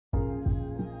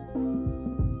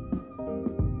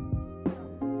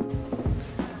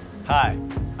Hi,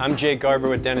 I'm Jake Garber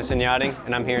with Denison Yachting,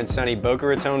 and I'm here in sunny Boca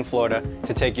Raton, Florida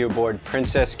to take you aboard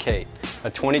Princess Kate, a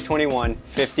 2021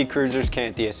 50 Cruisers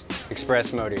Cantius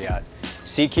Express motor yacht.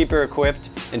 Seakeeper equipped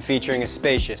and featuring a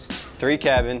spacious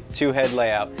 3-cabin, 2-head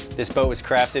layout, this boat was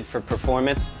crafted for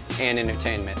performance and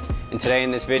entertainment. And today in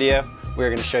this video, we're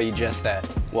going to show you just that.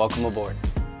 Welcome aboard.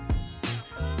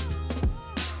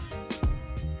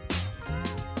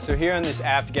 So here on this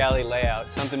aft galley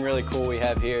layout, something really cool we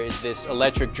have here is this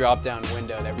electric drop-down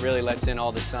window that really lets in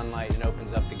all the sunlight and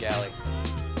opens up the galley.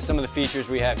 Some of the features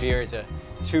we have here is a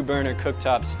 2-burner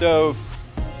cooktop stove,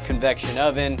 convection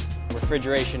oven,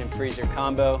 refrigeration and freezer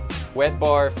combo, wet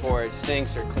bar for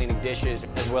sinks or cleaning dishes,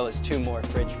 as well as 2 more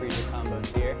fridge freezer combos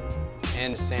here,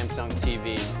 and a Samsung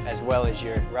TV, as well as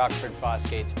your Rockford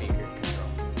Fosgate speaker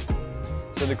control.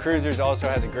 So the Cruisers also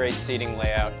has a great seating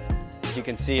layout. As you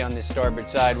can see on this starboard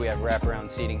side, we have wraparound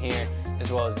seating here,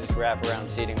 as well as this wraparound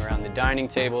seating around the dining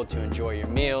table to enjoy your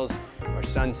meals or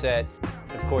sunset.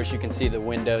 Of course, you can see the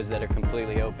windows that are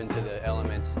completely open to the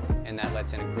elements, and that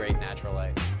lets in a great natural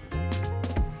light.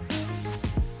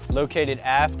 Located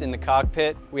aft in the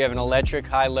cockpit, we have an electric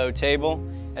high-low table,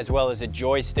 as well as a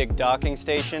joystick docking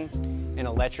station and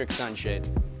electric sunshade.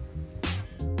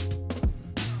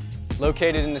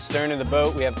 Located in the stern of the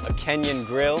boat, we have a Kenyan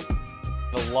grill,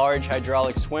 a large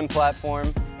hydraulic swim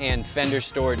platform, and fender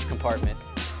storage compartment.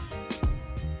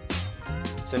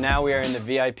 So now we are in the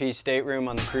VIP stateroom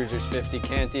on the Cruisers 50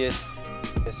 Cantius.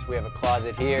 We have a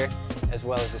closet here, as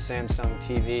well as a Samsung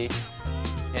TV,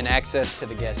 and access to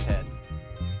the guest head.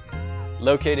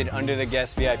 Located under the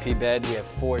guest VIP bed, we have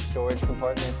 4 storage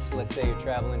compartments. Let's say you're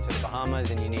traveling to the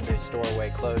Bahamas and you need to store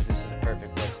away clothes, this is a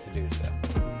perfect place to do so.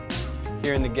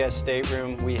 Here in the guest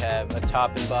stateroom, we have a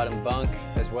top and bottom bunk,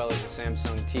 as well as a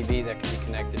Samsung TV that can be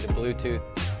connected to Bluetooth.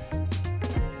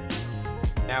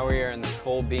 Now we are in the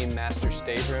full beam master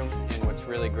stateroom, and what's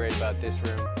really great about this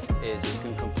room is you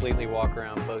can completely walk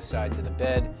around both sides of the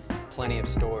bed, plenty of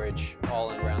storage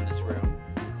all around this room,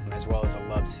 as well as a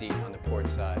love seat on the port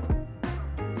side.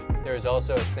 There is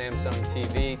also a Samsung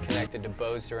TV connected to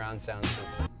Bose surround sound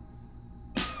system.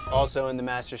 Also in the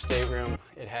master stateroom,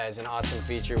 it has an awesome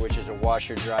feature, which is a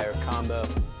washer-dryer combo.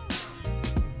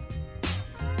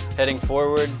 Heading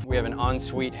forward, we have an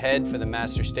ensuite head for the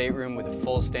master stateroom with a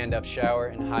full stand-up shower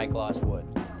and high-gloss wood.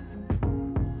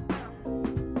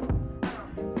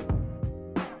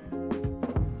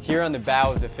 Here on the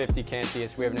bow of the 50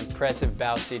 Cantius, we have an impressive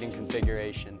bow seating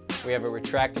configuration. We have a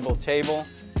retractable table,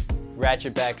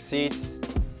 ratchet back seats,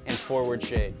 and forward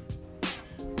shade.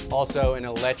 Also an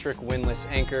electric windlass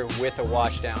anchor with a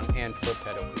washdown and foot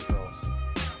pedal controls.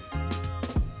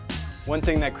 One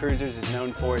thing that Cruisers is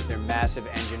known for is their massive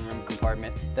engine room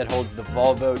compartment that holds the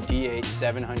Volvo D8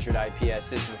 700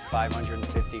 IPSs with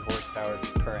 550 horsepower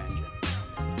per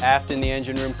engine. Aft in the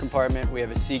engine room compartment, we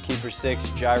have a Seakeeper 6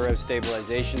 gyro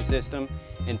stabilization system,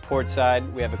 and port side,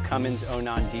 we have a Cummins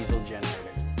 09 diesel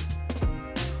generator.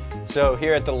 So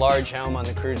here at the large helm on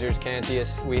the Cruisers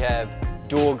Cantius, we have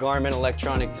dual Garmin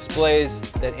electronic displays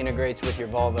that integrates with your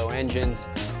Volvo engines.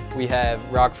 We have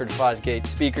Rockford Fosgate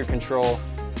speaker control,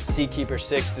 Seakeeper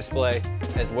 6 display,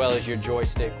 as well as your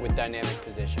joystick with dynamic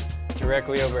position.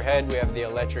 Directly overhead, we have the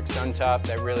electric sun top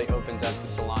that really opens up the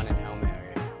salon and helm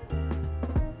area.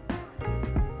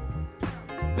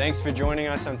 Thanks for joining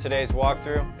us on today's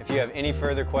walkthrough. If you have any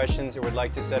further questions or would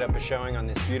like to set up a showing on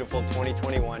this beautiful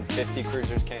 2021 50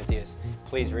 Cruisers Cantius,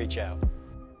 please reach out.